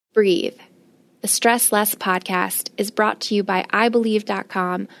Breathe. The Stress Less podcast is brought to you by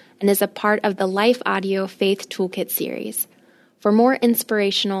iBelieve.com and is a part of the Life Audio Faith Toolkit series. For more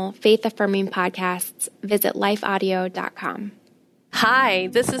inspirational, faith-affirming podcasts, visit lifeaudio.com. Hi,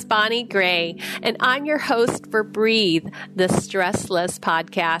 this is Bonnie Gray, and I'm your host for Breathe, the Stress Less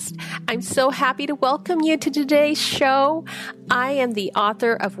podcast. I'm so happy to welcome you to today's show. I am the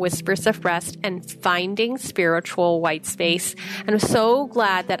author of Whispers of Rest and Finding Spiritual White Space, and I'm so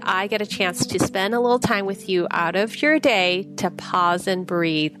glad that I get a chance to spend a little time with you out of your day to pause and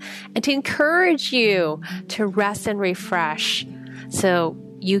breathe, and to encourage you to rest and refresh so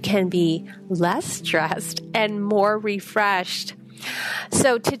you can be less stressed and more refreshed.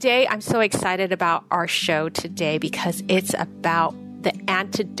 So today, I'm so excited about our show today because it's about the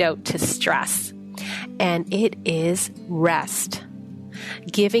antidote to stress, and it is rest.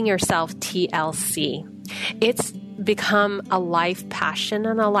 Giving yourself TLC. It's become a life passion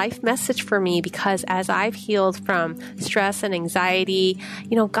and a life message for me because as I've healed from stress and anxiety,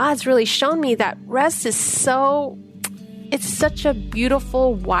 God's really shown me that rest is it's such a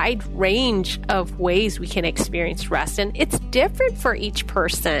beautiful, wide range of ways we can experience rest. And it's different for each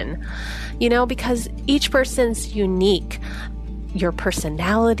person, because each person's unique. Your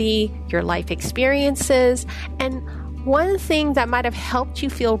personality, your life experiences. And one thing that might have helped you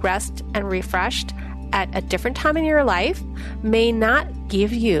feel rest and refreshed at a different time in your life may not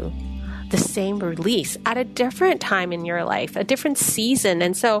give you the same release at a different time in your life, a different season.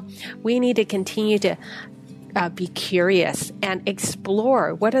 And so we need to continue to be curious and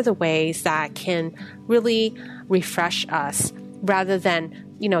explore what are the ways that can really refresh us rather than,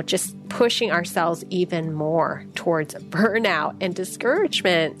 just pushing ourselves even more towards burnout and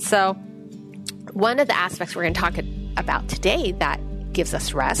discouragement. So one of the aspects we're going to talk about today that gives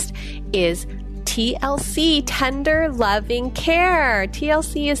us rest is TLC, tender loving care.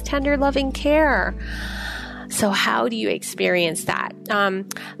 TLC is tender loving care. So how do you experience that?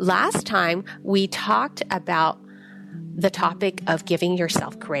 Last time we talked about the topic of giving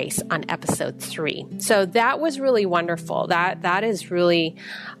yourself grace on episode 3. So that was really wonderful. That is really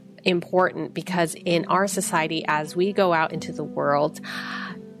important because in our society, as we go out into the world,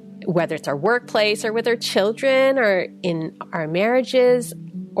 whether it's our workplace or with our children or in our marriages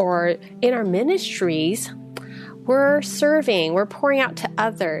or in our ministries, we're serving, we're pouring out to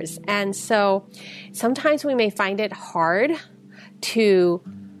others. And so sometimes we may find it hard to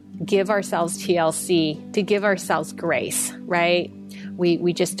give ourselves TLC, to give ourselves grace, right?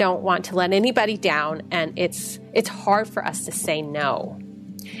 We just don't want to let anybody down. And it's hard for us to say no.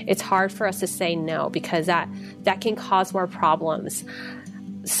 It's hard for us to say no because that can cause more problems.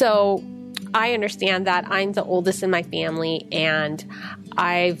 So I understand that I'm the oldest in my family and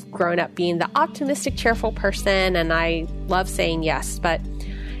I've grown up being the optimistic, cheerful person, and I love saying yes. But,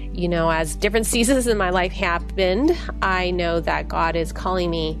 as different seasons in my life happened, I know that God is calling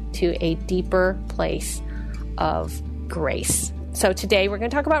me to a deeper place of grace. So today we're going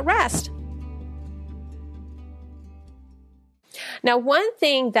to talk about rest. Now, one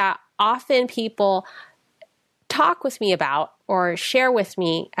thing that often people talk with me about or share with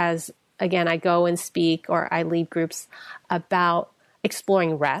me as, again, I go and speak or I lead groups about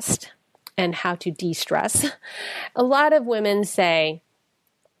exploring rest and how to de-stress. A lot of women say,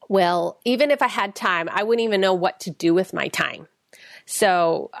 well, even if I had time, I wouldn't even know what to do with my time.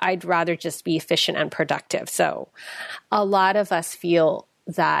 So I'd rather just be efficient and productive. So a lot of us feel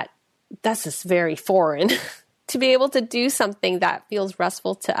that that's just very foreign to be able to do something that feels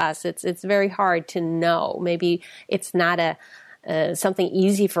restful to us. It's very hard to know. Maybe it's not something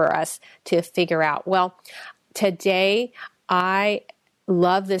easy for us to figure out. Well, today I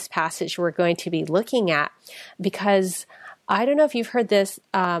love this passage we're going to be looking at because I don't know if you've heard this.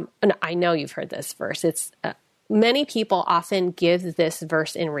 I know you've heard this verse. It's many people often give this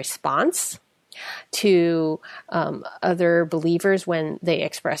verse in response to other believers when they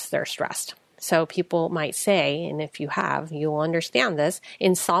express their stress. So people might say, and if you have, you'll understand this.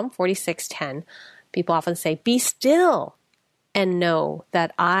 In Psalm 46:10, people often say, "Be still and know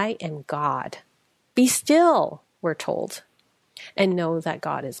that I am God." Be still, we're told, and know that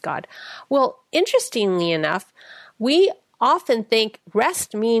God is God. Well, interestingly enough, we often think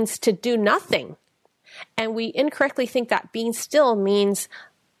rest means to do nothing. And we incorrectly think that being still means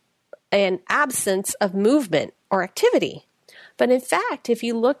an absence of movement or activity. But in fact, if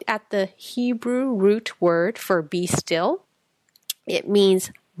you look at the Hebrew root word for be still, it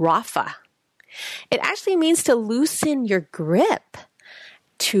means rapha. It actually means to loosen your grip,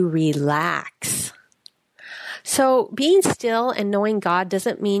 to relax. So being still and knowing God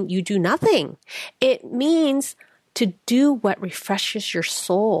doesn't mean you do nothing. It means to do what refreshes your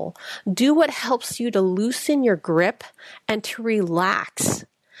soul. Do what helps you to loosen your grip and to relax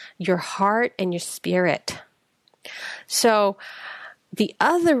your heart and your spirit. So the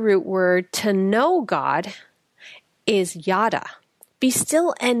other root word to know God is yada. Be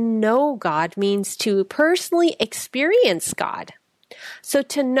still and know God means to personally experience God. So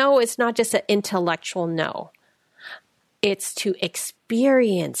to know is not just an intellectual know. It's to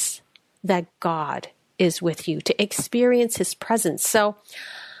experience that God is with you, to experience His presence. So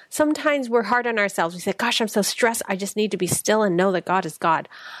sometimes we're hard on ourselves. We say, gosh, I'm so stressed. I just need to be still and know that God is God.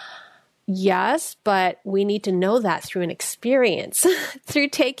 Yes, but we need to know that through an experience, through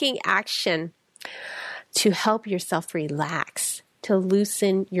taking action to help yourself relax, to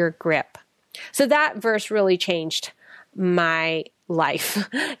loosen your grip. So that verse really changed my life.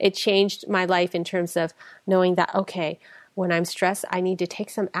 It changed my life in terms of knowing that, okay, when I'm stressed, I need to take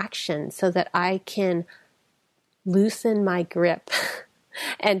some action so that I can loosen my grip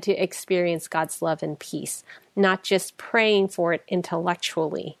and to experience God's love and peace, not just praying for it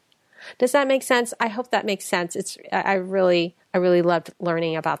intellectually. Does that make sense? I hope that makes sense. I really loved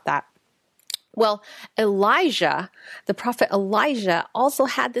learning about that. Well, Elijah, the prophet Elijah, also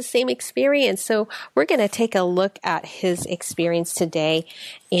had the same experience. So we're going to take a look at his experience today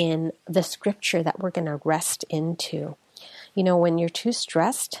in the scripture that we're going to rest into. You know, when you're too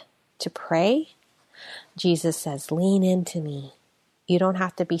stressed to pray, Jesus says, lean into me. You don't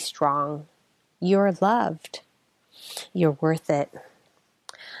have to be strong. You're loved. You're worth it.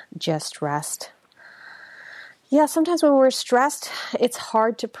 Just rest. Yeah, sometimes when we're stressed, it's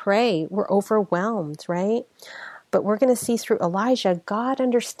hard to pray. We're overwhelmed, right? But we're going to see through Elijah, God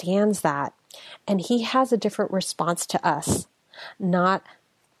understands that. And He has a different response to us. Not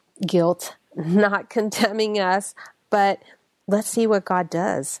guilt, not condemning us, but let's see what God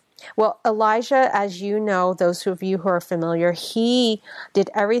does. Well, Elijah, as you know, those of you who are familiar, he did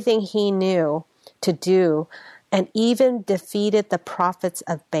everything he knew to do and even defeated the prophets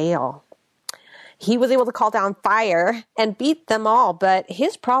of Baal. He was able to call down fire and beat them all, but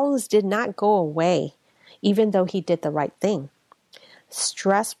his problems did not go away, even though he did the right thing.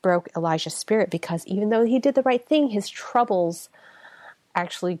 Stress broke Elijah's spirit because even though he did the right thing, his troubles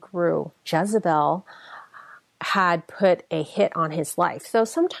actually grew. Jezebel had put a hit on his life. So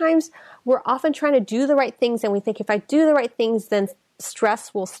sometimes we're often trying to do the right things and we think if I do the right things, then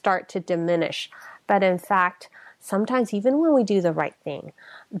stress will start to diminish. But in fact, sometimes even when we do the right thing,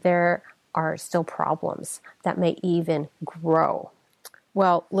 there are still problems that may even grow.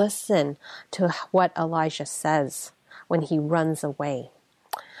 Well, listen to what Elijah says when he runs away.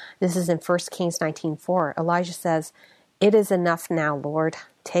 This is in 1 Kings 19:4. Elijah says, "It is enough now, Lord.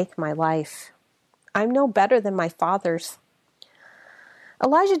 Take my life. I'm no better than my fathers."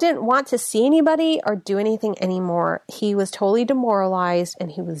 Elijah didn't want to see anybody or do anything anymore. He was totally demoralized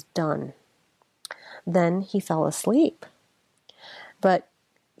and he was done. Then he fell asleep. But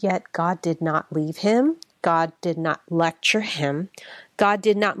yet God did not leave him. God did not lecture him. God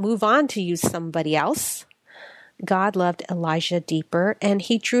did not move on to use somebody else. God loved Elijah deeper and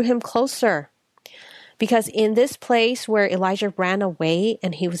He drew him closer. Because in this place where Elijah ran away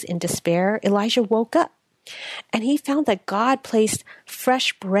and he was in despair, Elijah woke up and he found that God placed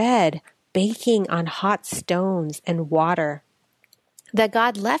fresh bread baking on hot stones and water. That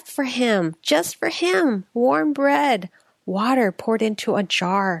God left for him, just for him, warm bread, water poured into a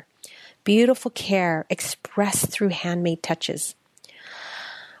jar, beautiful care expressed through handmade touches.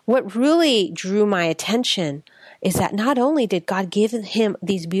 What really drew my attention is that not only did God give him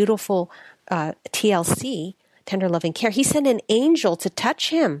these beautiful TLC, tender loving care, He sent an angel to touch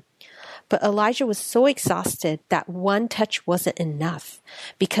him. But Elijah was so exhausted that one touch wasn't enough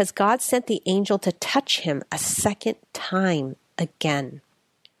because God sent the angel to touch him a second time again.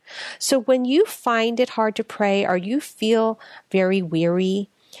 So when you find it hard to pray or you feel very weary,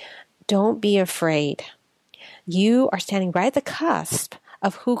 don't be afraid. You are standing right at the cusp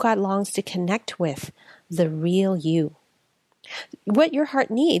of who God longs to connect with, the real you. What your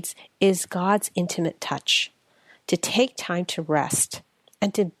heart needs is God's intimate touch, to take time to rest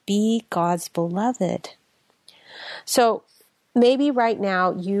and to be God's beloved. So maybe right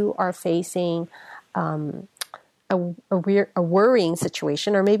now you are facing a worrying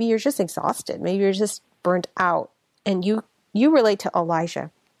situation, or maybe you're just exhausted. Maybe you're just burnt out, and you relate to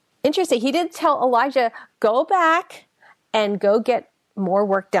Elijah. Interesting. He didn't tell Elijah, go back and go get more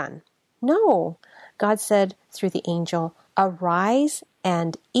work done. No, God said through the angel, arise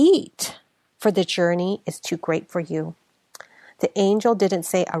and eat, for the journey is too great for you. The angel didn't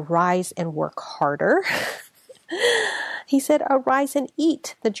say arise and work harder. He said arise and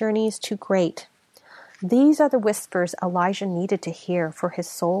eat. The journey is too great. These are the whispers Elijah needed to hear for his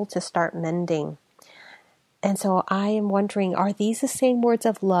soul to start mending. And so I am wondering, are these the same words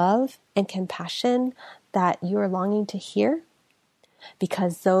of love and compassion that you are longing to hear?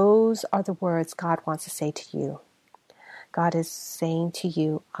 Because those are the words God wants to say to you. God is saying to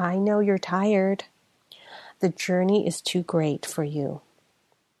you, I know you're tired. The journey is too great for you.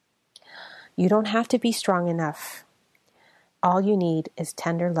 You don't have to be strong enough. All you need is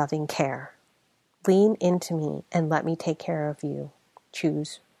tender, loving care. Lean into me and let me take care of you.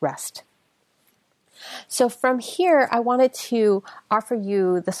 Choose rest. So from here, I wanted to offer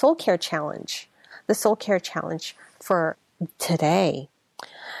you the Soul Care Challenge. The Soul Care Challenge for today.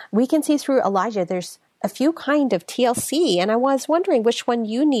 We can see through Elijah, there's a few kind of TLC, and I was wondering which one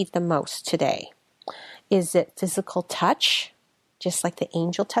you need the most today. Is it physical touch, just like the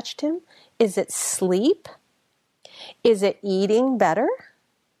angel touched him? Is it sleep? Is it eating better?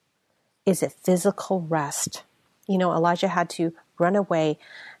 Is it physical rest? You know, Elijah had to run away.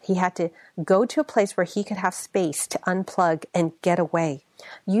 He had to go to a place where he could have space to unplug and get away.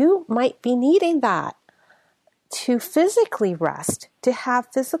 You might be needing that to physically rest, to have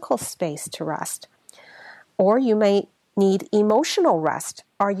physical space to rest. Or you may need emotional rest.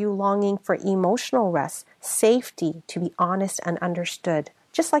 Are you longing for emotional rest? Safety, to be honest and understood.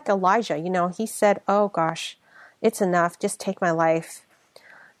 Just like Elijah, you know, he said, oh gosh, it's enough. Just take my life.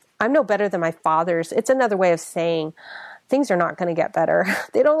 I'm no better than my fathers. It's another way of saying things are not going to get better.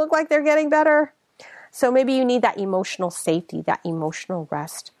 They don't look like they're getting better. So maybe you need that emotional safety, that emotional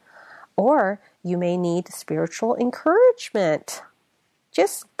rest. Or you may need spiritual encouragement,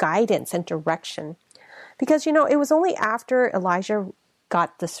 just guidance and direction. Because, you know, it was only after Elijah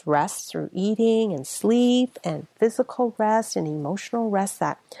got this rest through eating and sleep and physical rest and emotional rest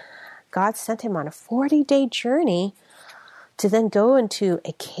that God sent him on a 40-day journey to then go into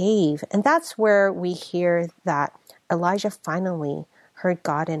a cave. And that's where we hear that Elijah finally heard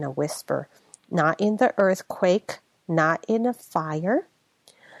God in a whisper, not in the earthquake, not in a fire.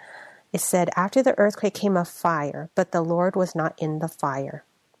 It said, after the earthquake came a fire, but the Lord was not in the fire.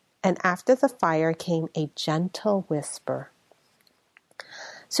 And after the fire came a gentle whisper.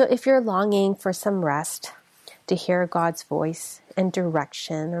 So if you're longing for some rest, to hear God's voice and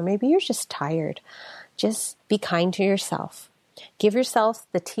direction, or maybe you're just tired, just be kind to yourself. Give yourself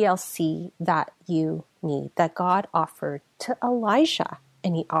the TLC that you need, that God offered to Elijah,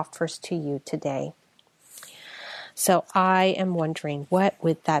 and he offers to you today. So I am wondering, what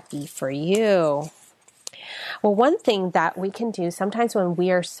would that be for you? Well, one thing that we can do sometimes when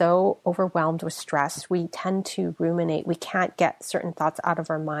we are so overwhelmed with stress, we tend to ruminate. We can't get certain thoughts out of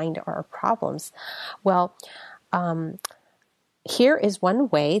our mind or our problems. Well, here is one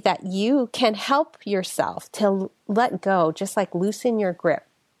way that you can help yourself to let go, just like loosen your grip.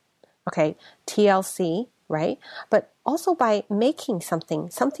 Okay, TLC, right? But also by making something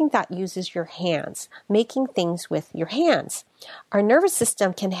that uses your hands, making things with your hands. Our nervous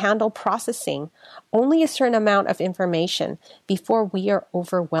system can handle processing only a certain amount of information before we are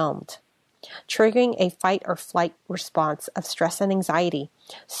overwhelmed, triggering a fight or flight response of stress and anxiety.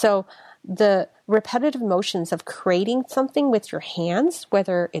 So the repetitive motions of creating something with your hands,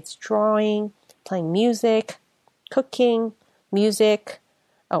 whether it's drawing, playing music, cooking, music,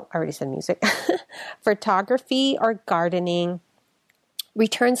 oh, I already said music, photography or gardening,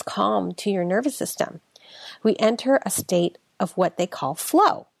 returns calm to your nervous system. We enter a state of what they call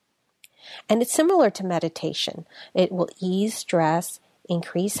flow. And it's similar to meditation. It will ease stress,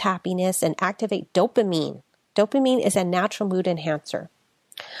 increase happiness, and activate dopamine. Dopamine is a natural mood enhancer.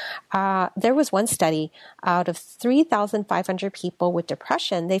 There was one study out of 3,500 people with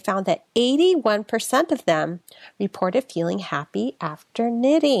depression. They found that 81% of them reported feeling happy after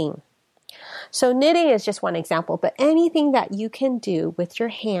knitting. So knitting is just one example, but anything that you can do with your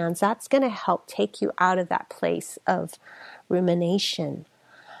hands, that's going to help take you out of that place of rumination.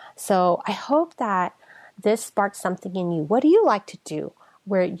 So I hope that this sparks something in you. What do you like to do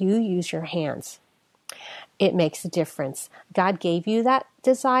where you use your hands? It makes a difference. God gave you that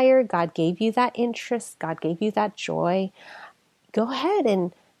desire. God gave you that interest. God gave you that joy. Go ahead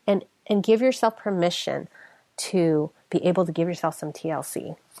and give yourself permission to be able to give yourself some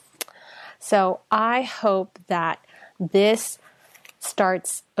TLC. So I hope that this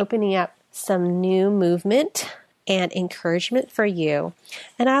starts opening up some new movement and encouragement for you.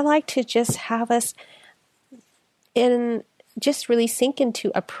 And I like to just have us just really sink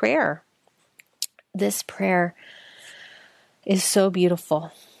into a prayer. This prayer is so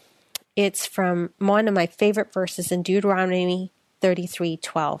beautiful. It's from one of my favorite verses in Deuteronomy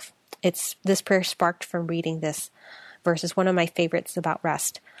 33:12. This prayer sparked from reading this verse. Is one of my favorites about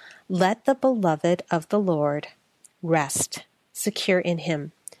rest. Let the beloved of the Lord rest secure in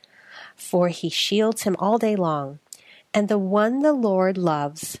him, for he shields him all day long, and the one the Lord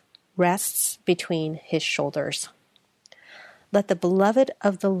loves rests between his shoulders. Let the beloved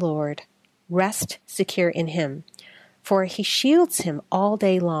of the Lord rest secure in him, for he shields him all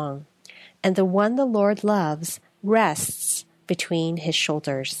day long, and the one the Lord loves rests between his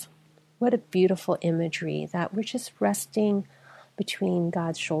shoulders. What a beautiful imagery that we're just resting between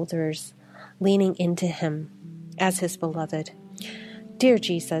God's shoulders, leaning into him as his beloved. Dear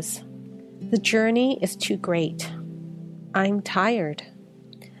Jesus, the journey is too great. I'm tired.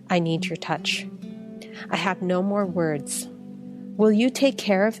 I need your touch. I have no more words. Will you take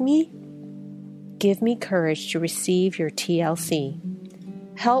care of me? Give me courage to receive your TLC.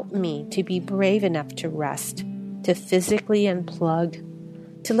 Help me to be brave enough to rest, to physically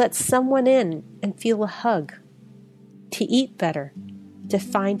unplug, to let someone in and feel a hug, to eat better, to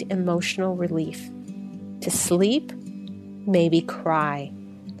find emotional relief, to sleep, maybe cry,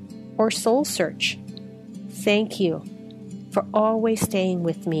 or soul search. Thank you for always staying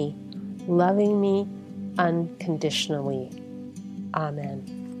with me, loving me unconditionally. Amen.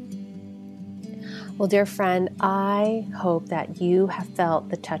 Well, dear friend, I hope that you have felt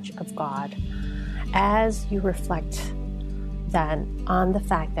the touch of God as you reflect then on the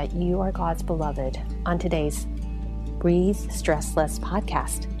fact that you are God's beloved on today's Breathe Stress Less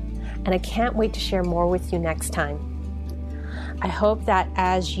podcast. And I can't wait to share more with you next time. I hope that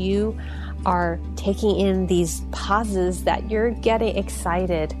as you are taking in these pauses that you're getting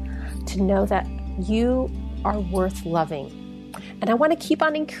excited to know that you are worth loving. And I want to keep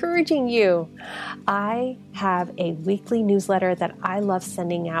on encouraging you. I have a weekly newsletter that I love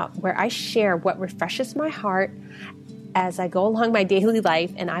sending out where I share what refreshes my heart as I go along my daily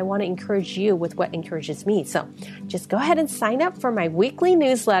life, and I want to encourage you with what encourages me. So just go ahead and sign up for my weekly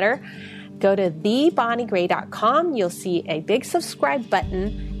newsletter. Go to thebonniegray.com. You'll see a big subscribe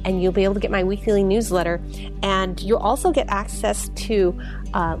button, and you'll be able to get my weekly newsletter. And you'll also get access to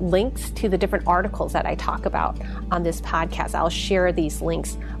links to the different articles that I talk about on this podcast. I'll share these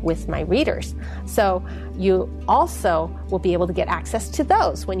links with my readers. So you also will be able to get access to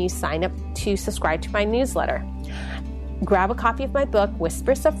those when you sign up to subscribe to my newsletter. Grab a copy of my book,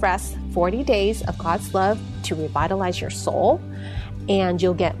 Whispers of Rest, 40 Days of God's Love to Revitalize Your Soul, and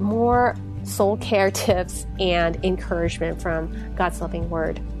you'll get more soul care tips and encouragement from God's loving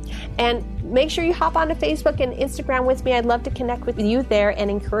word. And make sure you hop onto Facebook and Instagram with me. I'd love to connect with you there and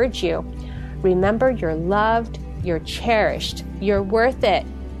encourage you. Remember, you're loved, you're cherished, you're worth it.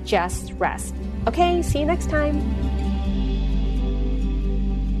 Just rest. Okay, see you next time.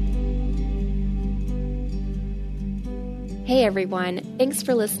 Hey everyone, thanks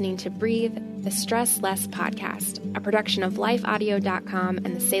for listening to Breathe, the Stress Less podcast, a production of lifeaudio.com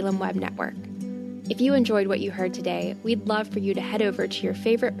and the Salem Web Network. If you enjoyed what you heard today, we'd love for you to head over to your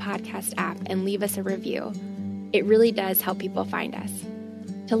favorite podcast app and leave us a review. It really does help people find us.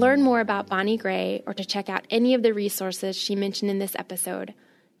 To learn more about Bonnie Gray or to check out any of the resources she mentioned in this episode,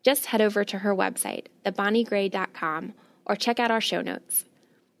 just head over to her website, thebonniegray.com, or check out our show notes.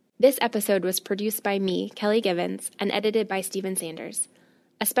 This episode was produced by me, Kelly Givens, and edited by Stephen Sanders.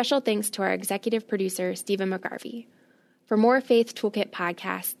 A special thanks to our executive producer, Stephen McGarvey. For more Faith Toolkit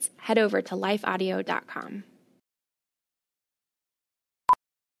podcasts, head over to lifeaudio.com.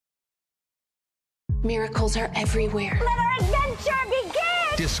 Miracles are everywhere. Let our adventure begin!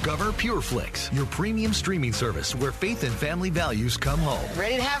 Discover PureFlix, your premium streaming service where faith and family values come home.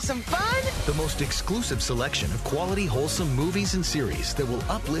 Ready to have some fun? The most exclusive selection of quality, wholesome movies and series that will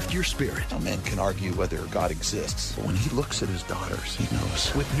uplift your spirit. A man can argue whether God exists, but when he looks at his daughters, he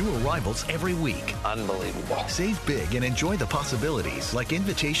knows. With new arrivals every week. Unbelievable. Save big and enjoy the possibilities, like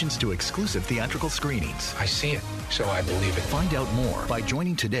invitations to exclusive theatrical screenings. I see it, so I believe it. Find out more by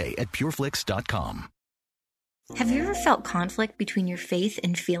joining today at pureflix.com. Have you ever felt conflict between your faith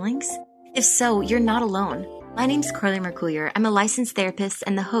and feelings? If so, you're not alone. My name's Carly Mercoulier. I'm a licensed therapist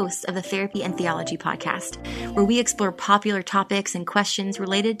and the host of the Therapy and Theology podcast, where we explore popular topics and questions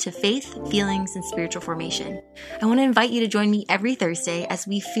related to faith, feelings, and spiritual formation. I want to invite you to join me every Thursday as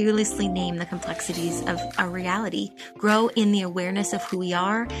we fearlessly name the complexities of our reality, grow in the awareness of who we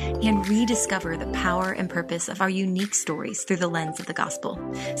are, and rediscover the power and purpose of our unique stories through the lens of the gospel.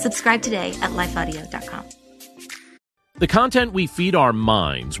 Subscribe today at lifeaudio.com. The content we feed our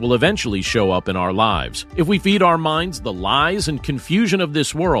minds will eventually show up in our lives. If we feed our minds the lies and confusion of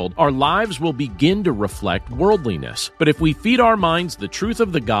this world, our lives will begin to reflect worldliness. But if we feed our minds the truth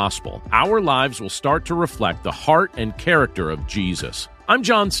of the gospel, our lives will start to reflect the heart and character of Jesus. I'm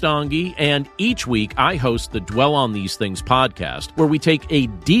John Stange, and each week I host the Dwell on These Things podcast, where we take a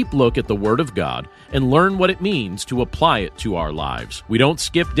deep look at the Word of God and learn what it means to apply it to our lives. We don't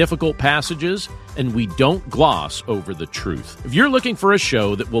skip difficult passages, and we don't gloss over the truth. If you're looking for a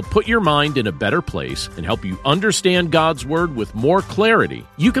show that will put your mind in a better place and help you understand God's Word with more clarity,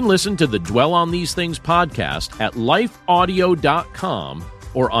 you can listen to the Dwell on These Things podcast at lifeaudio.com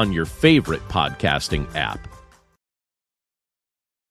or on your favorite podcasting app.